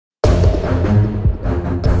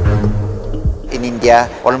India,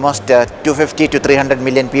 almost 250 to 300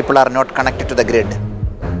 million people are not connected to the grid.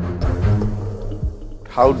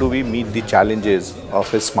 How do we meet the challenges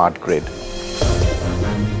of a smart grid?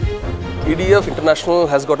 EDF International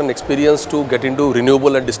has got an experience to get into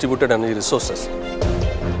renewable and distributed energy resources.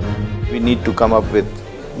 We need to come up with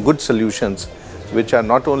good solutions which are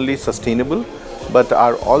not only sustainable but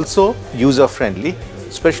are also user-friendly,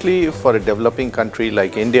 especially for a developing country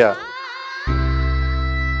like India.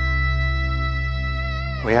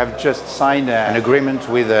 We have just signed an agreement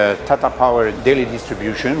with Tata Power daily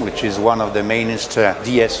distribution, which is one of the mainest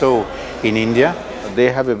DSO in India.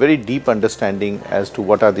 They have a very deep understanding as to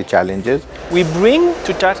what are the challenges. We bring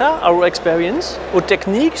to Tata our experience, our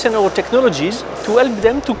techniques and our technologies to help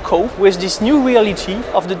them to cope with this new reality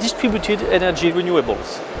of the distributed energy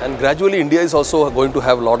renewables. And gradually India is also going to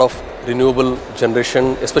have a lot of renewable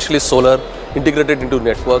generation, especially solar, integrated into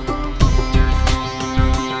network.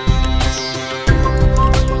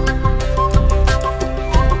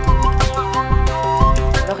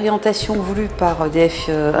 L'orientation voulue par EDF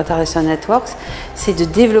International Networks, c'est de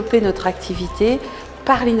développer notre activité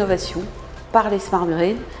par l'innovation, par les smart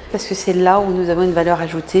grids, parce que c'est là où nous avons une valeur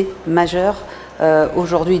ajoutée majeure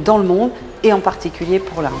aujourd'hui dans le monde et en particulier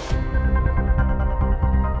pour l'Inde.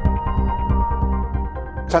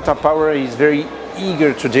 Tata Power is very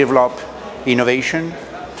eager to develop innovation,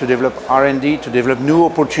 to develop R&D, to develop new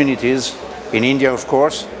opportunities in India, of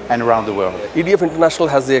course, and around the world. EDF International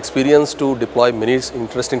has the experience to deploy many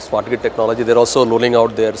interesting smart grid technology. They're also rolling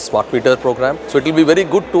out their smart meter program. So it will be very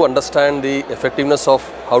good to understand the effectiveness of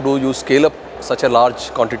how do you scale up such a large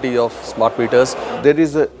quantity of smart meters. There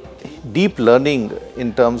is a deep learning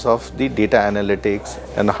in terms of the data analytics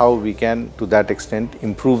and how we can, to that extent,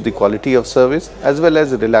 improve the quality of service as well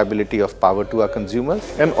as the reliability of power to our consumers,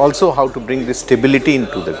 and also how to bring the stability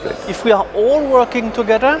into the grid. If we are all working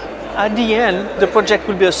together, at the end, the project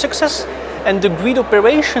will be a success and the grid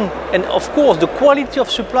operation and, of course, the quality of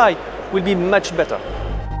supply will be much better.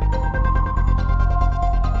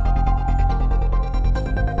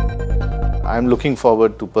 I'm looking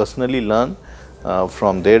forward to personally learn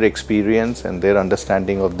from their experience and their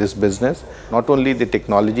understanding of this business, not only the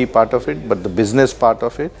technology part of it, but the business part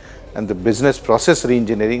of it and the business process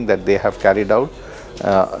re-engineering that they have carried out,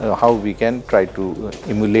 how we can try to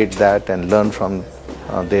emulate that and learn from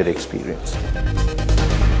their experience.